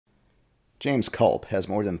James Culp has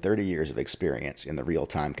more than 30 years of experience in the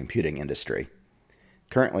real-time computing industry.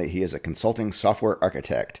 Currently, he is a consulting software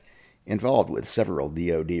architect involved with several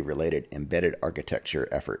DoD-related embedded architecture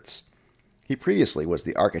efforts. He previously was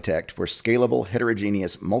the architect for scalable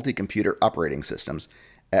heterogeneous multi-computer operating systems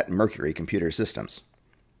at Mercury Computer Systems.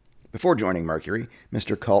 Before joining Mercury,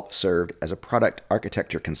 Mr. Culp served as a product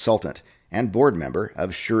architecture consultant and board member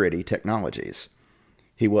of Surety Technologies.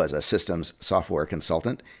 He was a systems software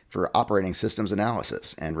consultant for operating systems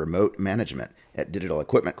analysis and remote management at Digital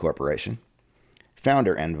Equipment Corporation,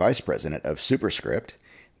 founder and vice president of Superscript,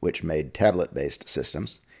 which made tablet-based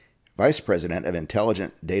systems, vice president of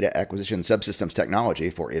Intelligent Data Acquisition Subsystems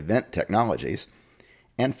Technology for Event Technologies,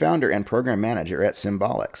 and founder and program manager at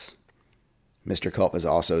Symbolics. Mr. Culp has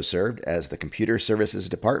also served as the Computer Services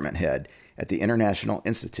Department head at the International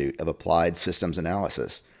Institute of Applied Systems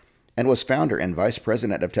Analysis, and was founder and vice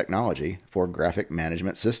president of technology for Graphic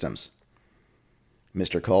Management Systems.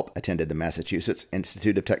 Mr. Culp attended the Massachusetts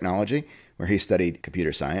Institute of Technology, where he studied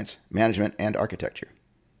computer science, management, and architecture.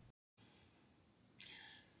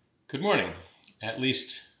 Good morning. At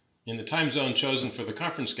least in the time zone chosen for the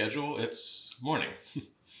conference schedule, it's morning.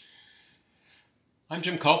 I'm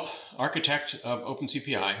Jim Culp, architect of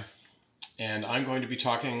OpenCPI, and I'm going to be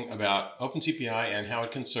talking about OpenCPI and how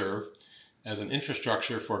it can serve as an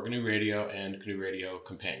infrastructure for GNU Radio and GNU Radio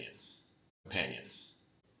Companion.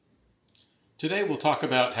 Today we'll talk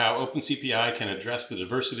about how OpenCPI can address the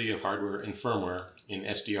diversity of hardware and firmware in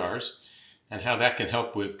SDRs and how that can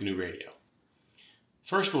help with GNU Radio.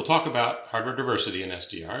 First, we'll talk about hardware diversity in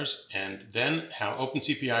SDRs, and then how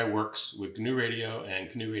OpenCPI works with GNU Radio and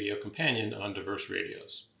GNU Radio Companion on diverse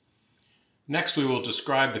radios. Next, we will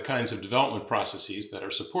describe the kinds of development processes that are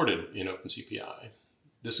supported in OpenCPI.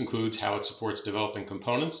 This includes how it supports developing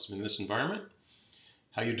components in this environment,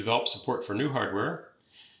 how you develop support for new hardware,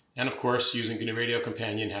 and of course, using GNU Radio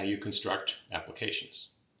Companion, how you construct applications.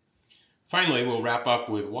 Finally, we'll wrap up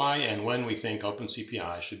with why and when we think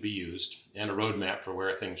OpenCPI should be used and a roadmap for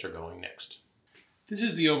where things are going next. This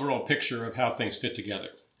is the overall picture of how things fit together,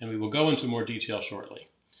 and we will go into more detail shortly.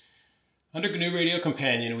 Under GNU Radio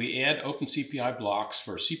Companion, we add OpenCPI blocks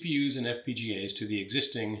for CPUs and FPGAs to the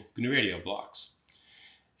existing GNU Radio blocks,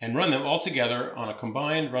 and run them all together on a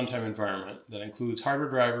combined runtime environment that includes hardware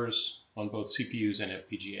drivers on both CPUs and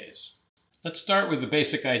FPGAs. Let's start with the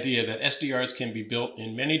basic idea that SDRs can be built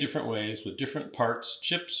in many different ways with different parts,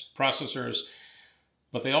 chips, processors,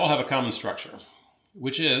 but they all have a common structure,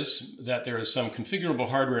 which is that there is some configurable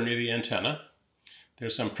hardware near the antenna.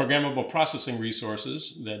 There's some programmable processing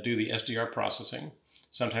resources that do the SDR processing,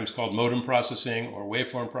 sometimes called modem processing or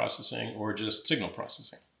waveform processing or just signal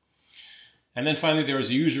processing. And then finally, there is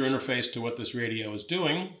a user interface to what this radio is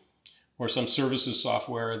doing, or some services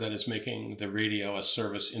software that is making the radio a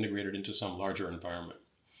service integrated into some larger environment.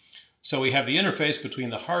 So we have the interface between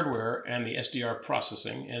the hardware and the SDR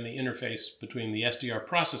processing, and the interface between the SDR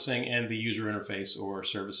processing and the user interface or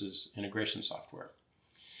services integration software.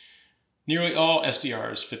 Nearly all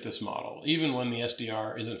SDRs fit this model, even when the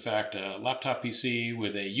SDR is in fact a laptop PC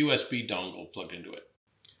with a USB dongle plugged into it.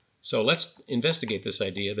 So let's investigate this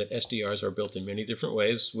idea that SDRs are built in many different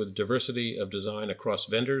ways with diversity of design across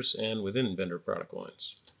vendors and within vendor product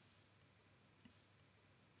lines.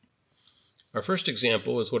 Our first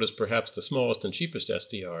example is what is perhaps the smallest and cheapest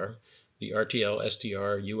SDR, the RTL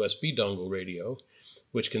SDR USB dongle radio,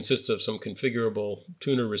 which consists of some configurable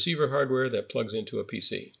tuner receiver hardware that plugs into a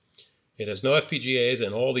PC. It has no FPGAs,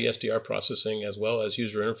 and all the SDR processing as well as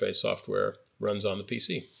user interface software runs on the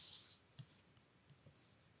PC.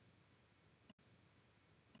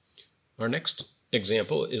 Our next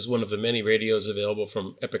example is one of the many radios available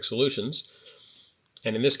from Epic Solutions,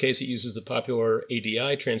 and in this case it uses the popular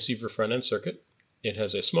ADI transceiver front-end circuit. It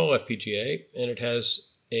has a small FPGA, and it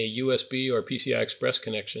has a USB or PCI Express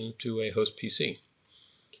connection to a host PC.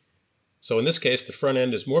 So in this case, the front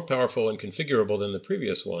end is more powerful and configurable than the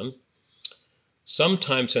previous one. Some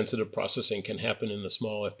time-sensitive processing can happen in the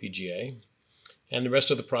small FPGA, and the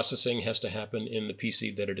rest of the processing has to happen in the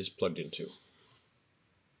PC that it is plugged into.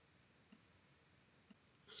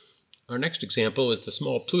 Our next example is the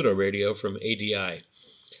small Pluto radio from ADI,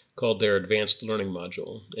 called their Advanced Learning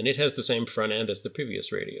Module, and it has the same front end as the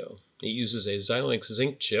previous radio. It uses a Xilinx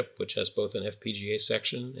Zinc chip, which has both an FPGA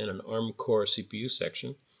section and an ARM Core CPU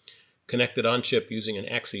section, connected on-chip using an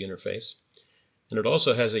AXI interface, and it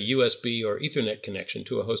also has a USB or Ethernet connection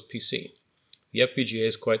to a host PC. The FPGA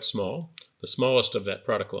is quite small, the smallest of that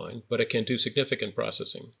product line, but it can do significant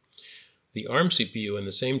processing. The ARM CPU in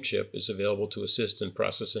the same chip is available to assist in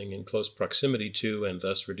processing in close proximity to and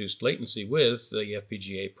thus reduced latency with the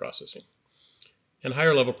FPGA processing. and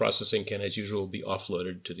higher level processing can, as usual, be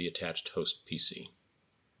offloaded to the attached host PC.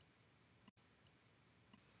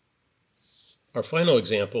 Our final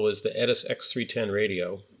example is the Edis X310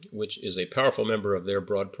 radio, which is a powerful member of their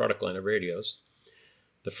broad product line of radios.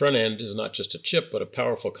 The front end is not just a chip, but a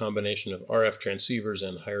powerful combination of RF transceivers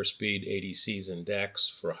and higher speed ADCs and DACs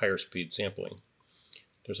for higher speed sampling.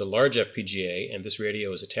 There's a large FPGA, and this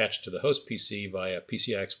radio is attached to the host PC via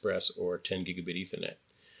PCI Express or 10 gigabit Ethernet.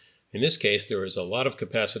 In this case, there is a lot of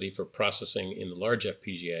capacity for processing in the large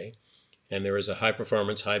FPGA, and there is a high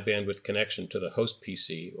performance, high bandwidth connection to the host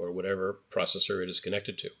PC or whatever processor it is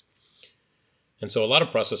connected to. And so a lot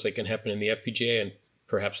of processing can happen in the FPGA and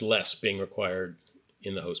perhaps less being required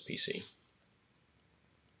in the host PC.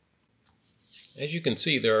 As you can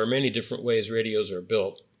see, there are many different ways radios are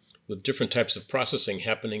built, with different types of processing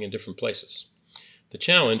happening in different places. The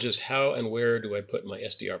challenge is how and where do I put my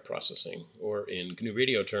SDR processing, or in GNU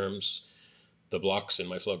Radio terms, the blocks in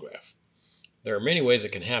my flow graph. There are many ways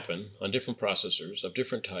it can happen on different processors of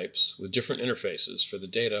different types with different interfaces for the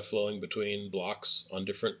data flowing between blocks on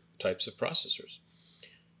different types of processors.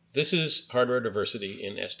 This is hardware diversity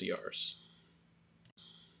in SDRs.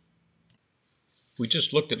 We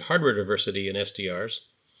just looked at hardware diversity in SDRs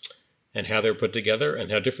and how they're put together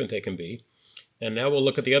and how different they can be. And now we'll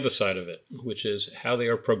look at the other side of it, which is how they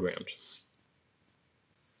are programmed.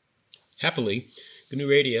 Happily, GNU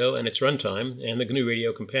Radio and its runtime and the GNU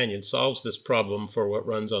Radio companion solves this problem for what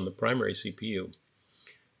runs on the primary CPU.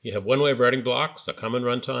 You have one way of writing blocks, a common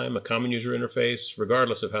runtime, a common user interface,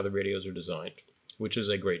 regardless of how the radios are designed, which is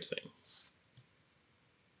a great thing.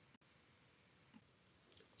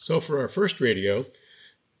 So for our first radio,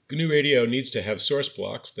 GNU Radio needs to have source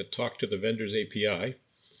blocks that talk to the vendor's API,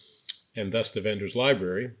 and thus the vendor's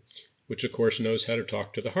library, which of course knows how to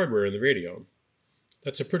talk to the hardware in the radio.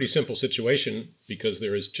 That's a pretty simple situation because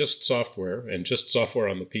there is just software and just software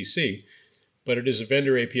on the PC, but it is a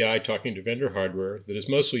vendor API talking to vendor hardware that is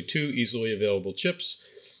mostly two easily available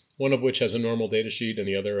chips, one of which has a normal datasheet and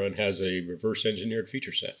the other one has a reverse engineered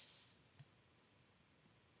feature set.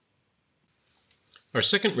 Our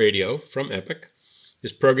second radio from Epic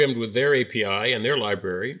is programmed with their API and their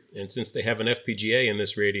library, and since they have an FPGA in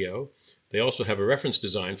this radio, they also have a reference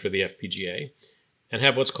design for the FPGA and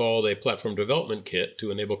have what's called a platform development kit to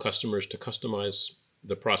enable customers to customize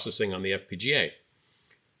the processing on the FPGA.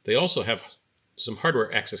 They also have some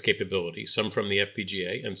hardware access capability, some from the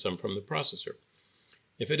FPGA and some from the processor.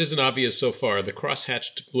 If it isn't obvious so far, the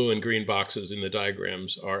cross-hatched blue and green boxes in the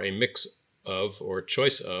diagrams are a mix of or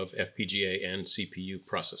choice of FPGA and CPU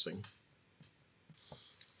processing.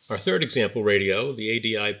 Our third example radio,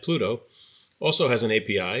 the ADI Pluto, also has an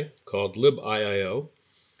API called libIIO,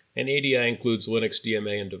 and ADI includes Linux,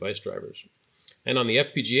 DMA, and device drivers. And on the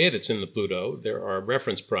FPGA that's in the Pluto, there are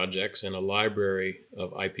reference projects and a library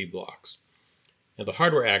of IP blocks. And the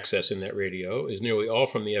hardware access in that radio is nearly all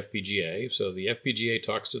from the FPGA, so the FPGA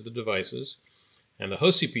talks to the devices, and the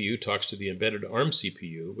host CPU talks to the embedded ARM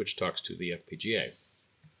CPU, which talks to the FPGA.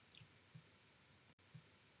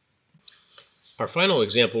 Our final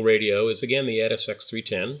example radio is again the Edis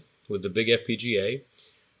X310 with the big FPGA,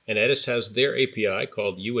 and Edis has their API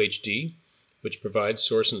called UHD, which provides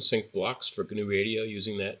source and sync blocks for GNU Radio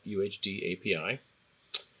using that UHD API.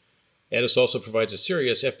 Edis also provides a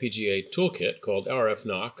serious FPGA toolkit called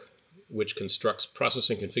RFNOC, which constructs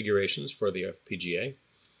processing configurations for the FPGA.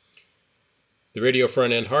 The radio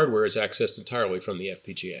front-end hardware is accessed entirely from the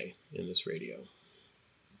FPGA in this radio.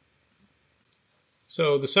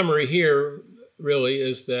 So the summary here really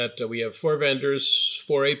is that we have 4 vendors,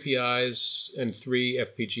 4 APIs, and 3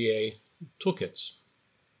 FPGA toolkits.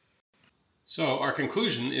 So our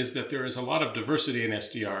conclusion is that there is a lot of diversity in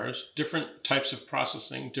SDRs, different types of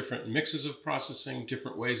processing, different mixes of processing,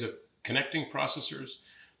 different ways of connecting processors,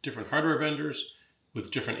 different hardware vendors with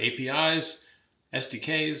different APIs,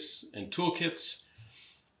 SDKs, and toolkits.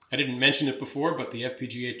 I didn't mention it before, but the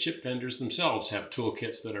FPGA chip vendors themselves have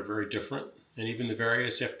toolkits that are very different, and even the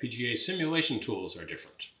various FPGA simulation tools are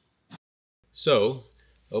different. So,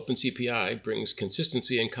 OpenCPI brings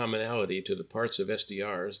consistency and commonality to the parts of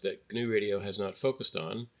SDRs that GNU Radio has not focused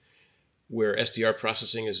on, where SDR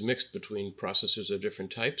processing is mixed between processors of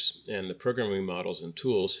different types, and the programming models and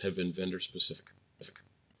tools have been vendor-specific.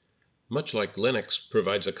 Much like Linux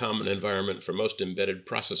provides a common environment for most embedded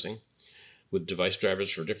processing, with device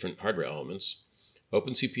drivers for different hardware elements,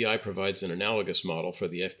 OpenCPI provides an analogous model for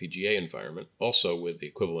the FPGA environment, also with the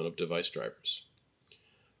equivalent of device drivers.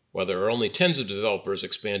 While there are only tens of developers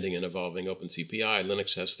expanding and evolving OpenCPI,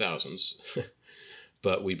 Linux has thousands,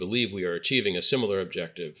 but we believe we are achieving a similar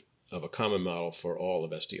objective of a common model for all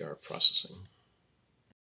of SDR processing.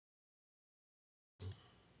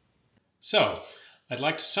 So, I'd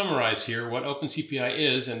like to summarize here what OpenCPI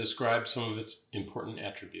is and describe some of its important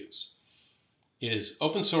attributes. It is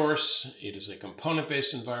open source, it is a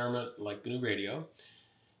component-based environment like GNU Radio,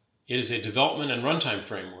 it is a development and runtime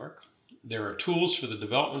framework. There are tools for the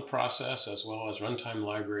development process as well as runtime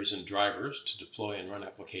libraries and drivers to deploy and run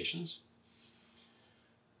applications.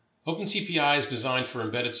 OpenCPI is designed for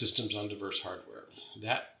embedded systems on diverse hardware.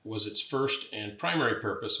 That was its first and primary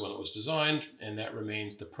purpose when it was designed, and that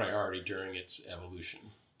remains the priority during its evolution.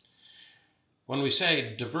 When we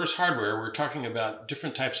say diverse hardware, we're talking about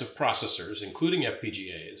different types of processors, including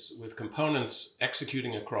FPGAs, with components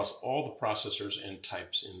executing across all the processors and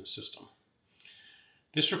types in the system.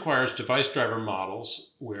 This requires device driver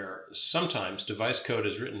models where sometimes device code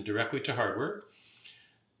is written directly to hardware,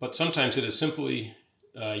 but sometimes it is simply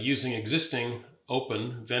using existing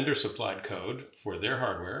open vendor-supplied code for their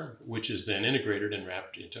hardware, which is then integrated and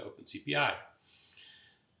wrapped into OpenCPI.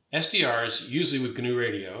 SDRs, usually with GNU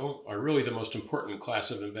Radio, are really the most important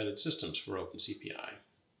class of embedded systems for OpenCPI.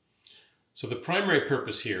 So the primary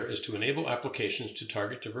purpose here is to enable applications to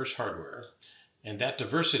target diverse hardware, and that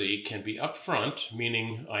diversity can be upfront,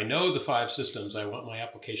 meaning I know the 5 systems I want my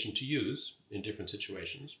application to use in different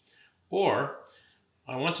situations, or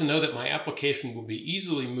I want to know that my application will be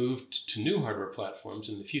easily moved to new hardware platforms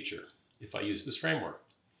in the future if I use this framework,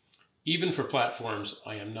 even for platforms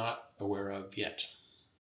I am not aware of yet.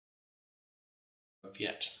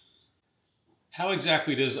 How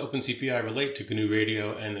exactly does OpenCPI relate to GNU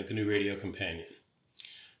Radio and the GNU Radio companion?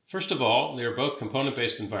 First of all, they are both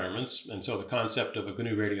component-based environments, and so the concept of a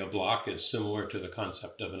GNU Radio block is similar to the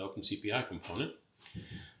concept of an OpenCPI component.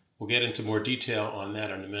 We'll get into more detail on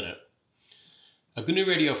that in a minute. A GNU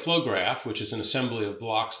Radio flow graph, which is an assembly of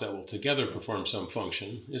blocks that will together perform some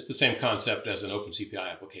function, is the same concept as an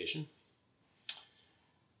OpenCPI application.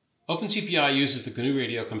 OpenCPI uses the GNU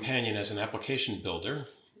Radio companion as an application builder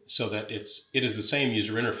so that it is the same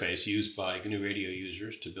user interface used by GNU Radio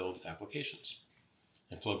users to build applications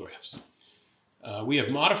and flow graphs. We have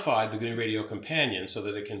modified the GNU Radio companion so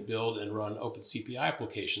that it can build and run OpenCPI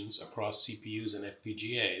applications across CPUs and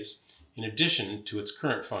FPGAs, in addition to its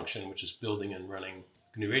current function, which is building and running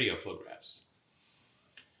GNU Radio flow graphs.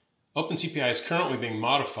 OpenCPI is currently being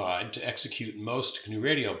modified to execute most GNU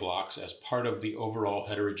Radio blocks as part of the overall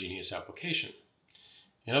heterogeneous application.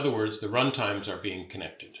 In other words, the runtimes are being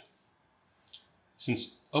connected.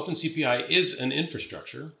 Since OpenCPI is an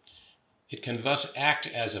infrastructure, it can thus act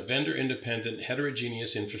as a vendor-independent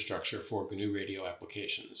heterogeneous infrastructure for GNU Radio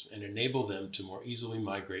applications and enable them to more easily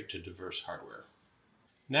migrate to diverse hardware.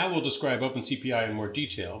 Now we'll describe OpenCPI in more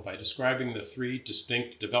detail by describing the 3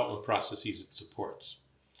 distinct development processes it supports.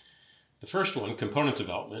 The first one, component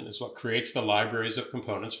development, is what creates the libraries of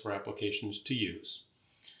components for applications to use.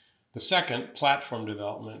 The second, platform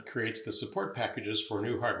development, creates the support packages for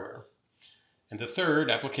new hardware. And the third,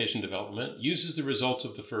 application development, uses the results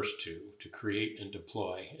of the first 2 to create and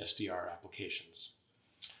deploy SDR applications.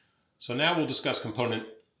 So now we'll discuss component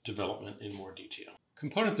development in more detail.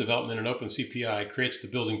 Component development in OpenCPI creates the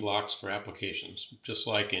building blocks for applications. Just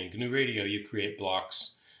like in GNU Radio, you create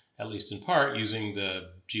blocks, at least in part, using the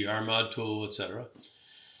GRmod tool, etc.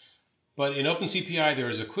 But in OpenCPI, there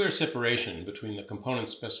is a clear separation between the component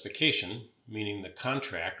specification, meaning the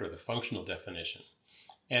contract or the functional definition,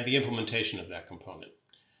 and the implementation of that component.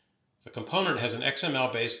 The component has an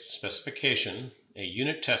XML-based specification, a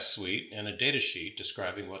unit test suite, and a datasheet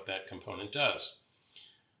describing what that component does.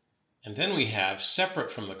 And then we have,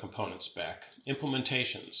 separate from the component spec,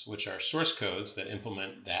 implementations, which are source codes that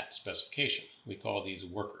implement that specification. We call these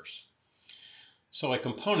workers. So a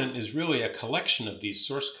component is really a collection of these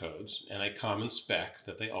source codes and a common spec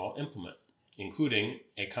that they all implement, including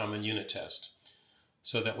a common unit test,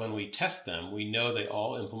 so that when we test them, we know they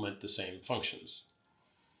all implement the same functions.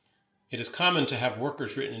 It is common to have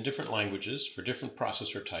workers written in different languages for different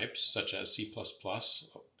processor types, such as C++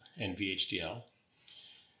 and VHDL.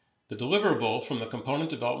 The deliverable from the component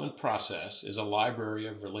development process is a library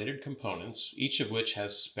of related components, each of which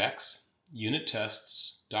has specs, unit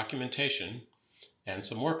tests, documentation, and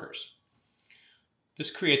some workers. This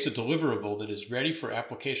creates a deliverable that is ready for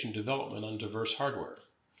application development on diverse hardware,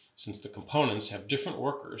 since the components have different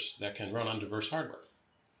workers that can run on diverse hardware.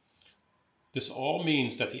 This all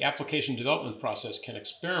means that the application development process can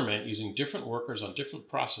experiment using different workers on different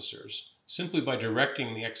processors simply by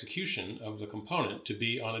directing the execution of the component to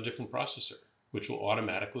be on a different processor, which will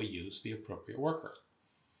automatically use the appropriate worker.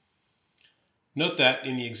 Note that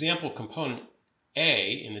in the example component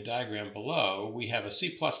A in the diagram below, we have a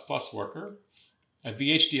C++ worker, a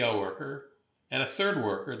VHDL worker, and a third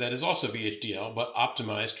worker that is also VHDL but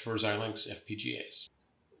optimized for Xilinx FPGAs.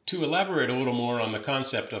 To elaborate a little more on the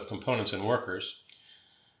concept of components and workers,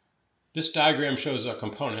 this diagram shows a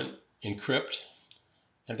component, encrypt,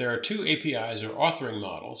 and there are two APIs or authoring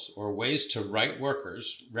models, or ways to write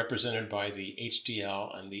workers, represented by the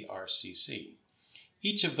HDL and the RCC.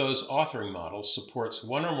 Each of those authoring models supports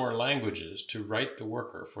one or more languages to write the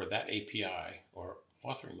worker for that API or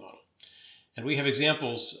authoring model. And we have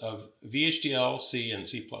examples of VHDL, C, and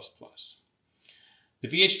C++. The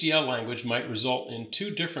VHDL language might result in two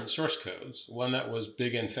different source codes, one that was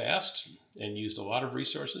big and fast and used a lot of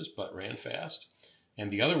resources but ran fast, and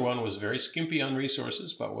the other one was very skimpy on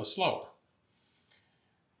resources but was slower.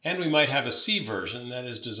 And we might have a C version that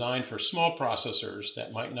is designed for small processors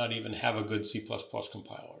that might not even have a good C++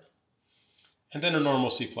 compiler. And then a normal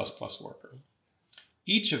C++ worker.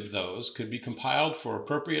 Each of those could be compiled for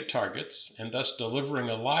appropriate targets, and thus delivering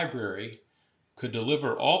a library could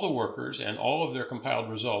deliver all the workers and all of their compiled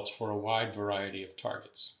results for a wide variety of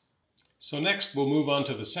targets. So next we'll move on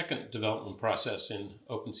to the second development process in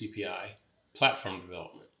OpenCPI, platform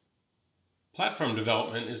development. Platform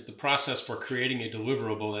development is the process for creating a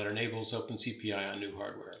deliverable that enables OpenCPI on new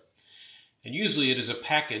hardware. And usually it is a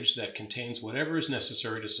package that contains whatever is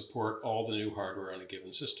necessary to support all the new hardware on a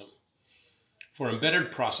given system. For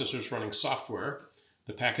embedded processors running software,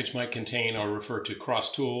 the package might contain or refer to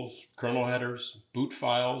cross tools, kernel headers, boot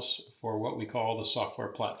files for what we call the software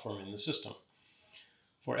platform in the system.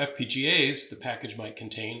 For FPGAs, the package might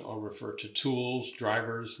contain or refer to tools,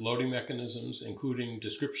 drivers, loading mechanisms, including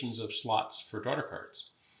descriptions of slots for daughter cards.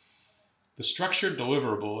 The structured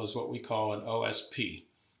deliverable is what we call an OSP,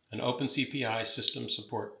 an OpenCPI System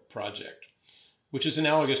Support Project, which is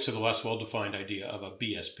analogous to the less well-defined idea of a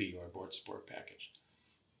BSP, or Board Support Package.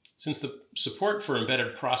 Since the support for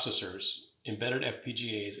embedded processors, embedded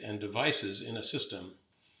FPGAs, and devices in a system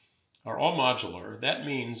are all modular, that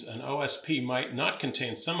means an OSP might not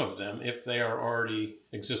contain some of them if they are already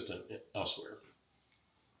existent elsewhere.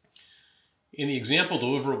 In the example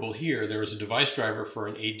deliverable here, there is a device driver for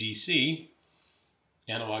an ADC,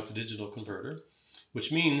 analog to digital converter,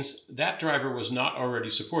 which means that driver was not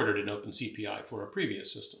already supported in OpenCPI for a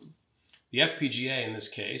previous system. The FPGA in this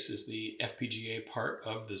case is the FPGA part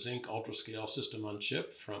of the Zinc UltraScale system on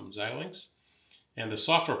chip from Xilinx, and the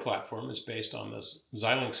software platform is based on the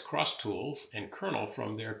Xilinx cross tools and kernel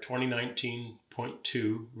from their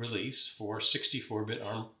 2019.2 release for 64-bit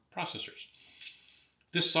ARM processors.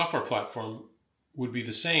 This software platform would be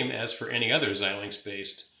the same as for any other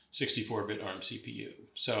Xilinx-based 64-bit ARM CPU,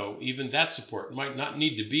 so even that support might not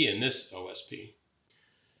need to be in this OSP.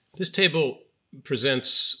 This table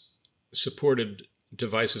presents supported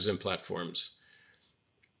devices and platforms.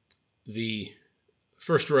 The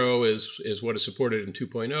first row is what is supported in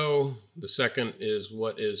 2.0. The second is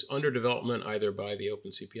what is under development either by the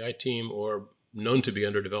OpenCPI team or known to be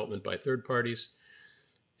under development by third parties.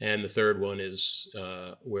 And the third one is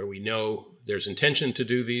where we know there's intention to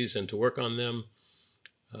do these and to work on them,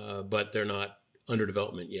 but they're not under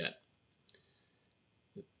development yet.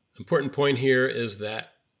 Important point here is that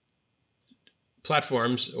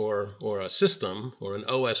platforms or a system or an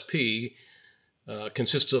OSP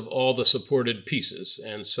consists of all the supported pieces.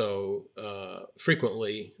 And so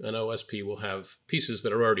frequently an OSP will have pieces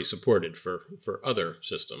that are already supported for other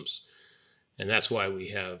systems. And that's why we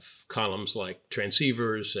have columns like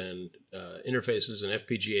transceivers and interfaces and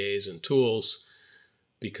FPGAs and tools,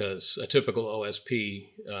 because a typical OSP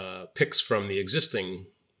picks from the existing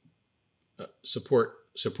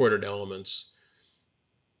supported elements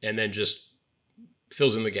and then just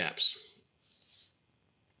fills in the gaps.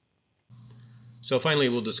 So finally,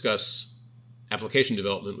 we'll discuss application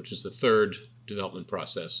development, which is the third development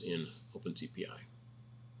process in OpenCPI.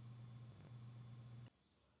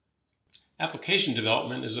 Application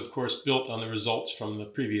development is, of course, built on the results from the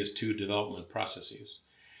previous two development processes.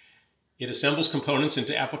 It assembles components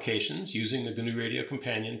into applications using the GNU Radio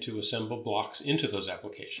companion to assemble blocks into those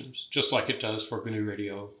applications, just like it does for GNU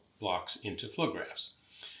Radio blocks into flow graphs.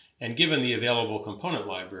 And given the available component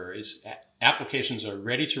libraries, applications are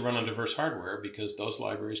ready to run on diverse hardware because those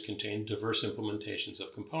libraries contain diverse implementations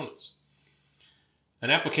of components.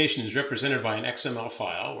 An application is represented by an XML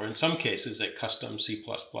file, or in some cases a custom C++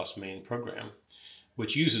 main program,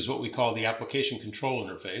 which uses what we call the application control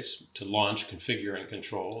interface to launch, configure, and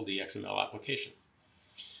control the XML application.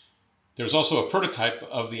 There's also a prototype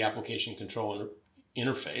of the application control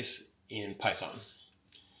interface in Python.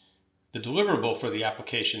 The deliverable for the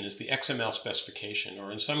application is the XML specification,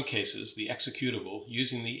 or in some cases the executable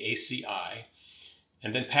using the ACI,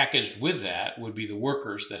 and then packaged with that would be the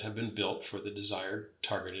workers that have been built for the desired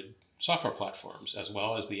targeted software platforms, as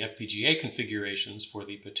well as the FPGA configurations for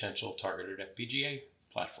the potential targeted FPGA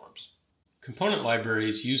platforms. Component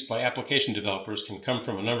libraries used by application developers can come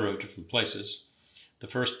from a number of different places. The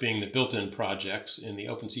first being the built-in projects in the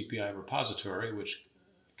OpenCPI repository, which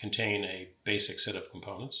contain a basic set of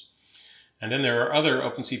components. And then there are other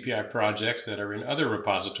OpenCPI projects that are in other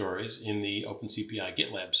repositories in the OpenCPI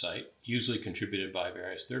GitLab site, usually contributed by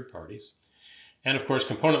various third parties. And of course,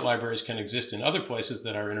 component libraries can exist in other places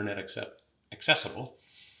that are internet accessible,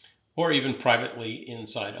 or even privately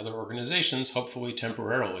inside other organizations, hopefully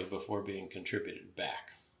temporarily before being contributed back.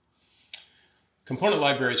 Component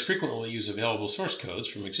libraries frequently use available source codes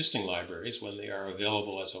from existing libraries when they are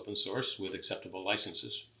available as open source with acceptable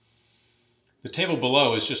licenses. The table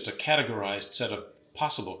below is just a categorized set of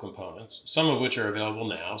possible components, some of which are available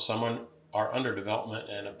now, some are under development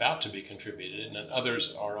and about to be contributed, and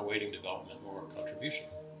others are awaiting development or contribution.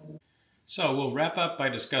 So we'll wrap up by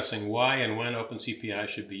discussing why and when OpenCPI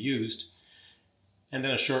should be used, and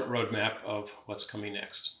then a short roadmap of what's coming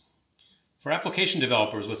next. For application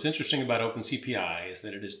developers, what's interesting about OpenCPI is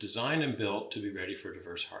that it is designed and built to be ready for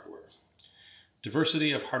diverse hardware.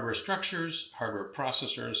 Diversity of hardware structures, hardware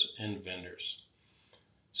processors, and vendors.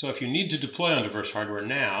 So if you need to deploy on diverse hardware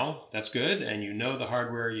now, that's good, and you know the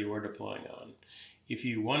hardware you are deploying on. If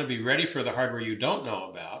you want to be ready for the hardware you don't know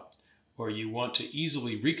about, or you want to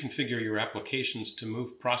easily reconfigure your applications to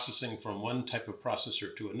move processing from one type of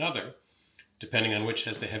processor to another, depending on which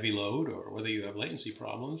has the heavy load or whether you have latency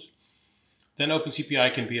problems, then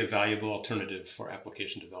OpenCPI can be a valuable alternative for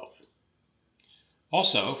application development.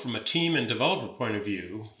 Also, from a team and developer point of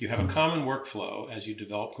view, you have a common workflow as you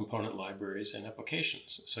develop component libraries and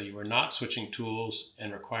applications, so you are not switching tools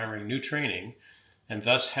and requiring new training, and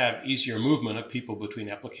thus have easier movement of people between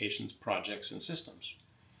applications, projects, and systems.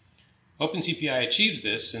 OpenCPI achieves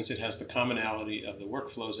this since it has the commonality of the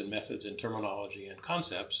workflows and methods and terminology and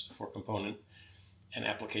concepts for component and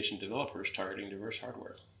application developers targeting diverse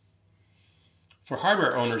hardware. For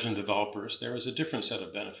hardware owners and developers, there is a different set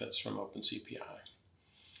of benefits from OpenCPI.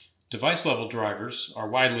 Device-level drivers are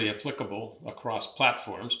widely applicable across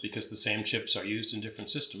platforms because the same chips are used in different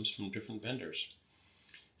systems from different vendors.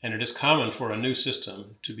 And it is common for a new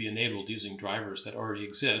system to be enabled using drivers that already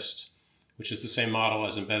exist, which is the same model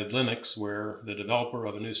as embedded Linux, where the developer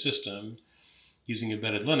of a new system using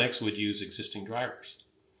embedded Linux would use existing drivers.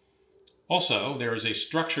 Also, there is a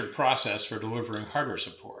structured process for delivering hardware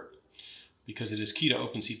support. Because it is key to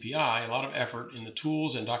OpenCPI, a lot of effort in the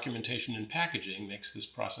tools and documentation and packaging makes this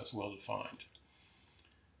process well defined.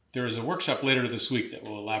 There is a workshop later this week that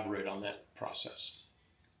will elaborate on that process.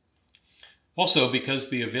 Also, because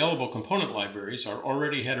the available component libraries are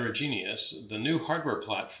already heterogeneous, the new hardware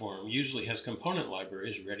platform usually has component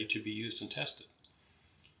libraries ready to be used and tested.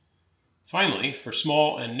 Finally, for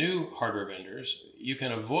small and new hardware vendors, you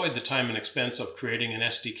can avoid the time and expense of creating an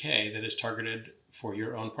SDK that is targeted for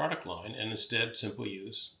your own product line and instead simply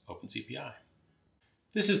use OpenCPI.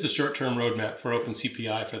 This is the short-term roadmap for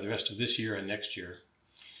OpenCPI for the rest of this year and next year.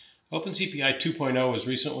 OpenCPI 2.0 was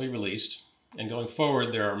recently released, and going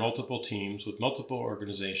forward there are multiple teams with multiple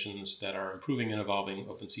organizations that are improving and evolving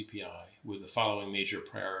OpenCPI with the following major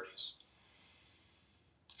priorities.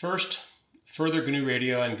 First, further GNU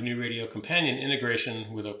Radio and GNU Radio Companion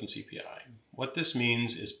integration with OpenCPI. What this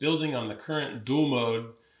means is building on the current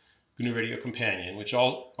dual-mode GNU Radio Companion, which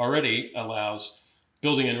already allows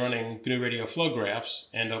building and running GNU Radio flow graphs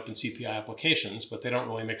and OpenCPI applications, but they don't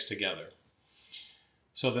really mix together.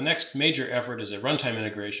 So the next major effort is a runtime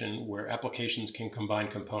integration where applications can combine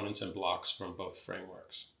components and blocks from both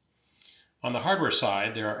frameworks. On the hardware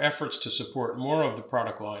side, there are efforts to support more of the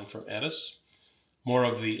product line from Edis, more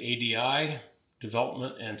of the ADI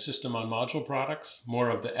development and system on module products, more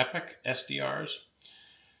of the EPIC SDRs.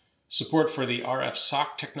 Support for the RF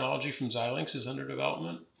SOC technology from Xilinx is under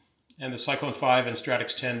development, and the Cyclone 5 and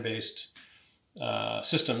Stratix 10 based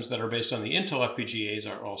systems that are based on the Intel FPGAs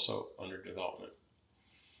are also under development.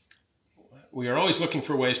 We are always looking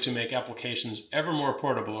for ways to make applications ever more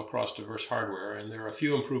portable across diverse hardware, and there are a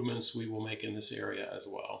few improvements we will make in this area as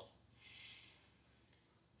well.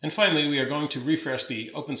 And finally, we are going to refresh the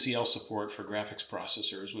OpenCL support for graphics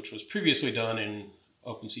processors, which was previously done in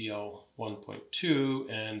OpenCL 1.2,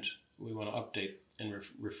 and we want to update and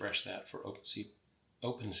refresh that for OpenCL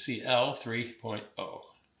 3.0.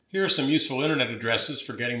 Here are some useful internet addresses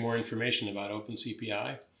for getting more information about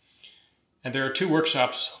OpenCPI. And there are two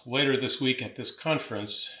workshops later this week at this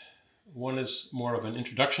conference. One is more of an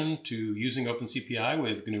introduction to using OpenCPI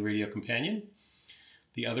with GNU Radio Companion.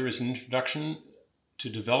 The other is an introduction to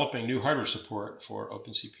developing new hardware support for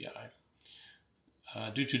OpenCPI.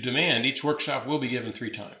 Due to demand, each workshop will be given 3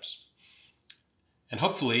 times. And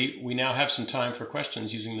hopefully, we now have some time for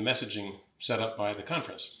questions using the messaging set up by the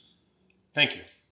conference. Thank you.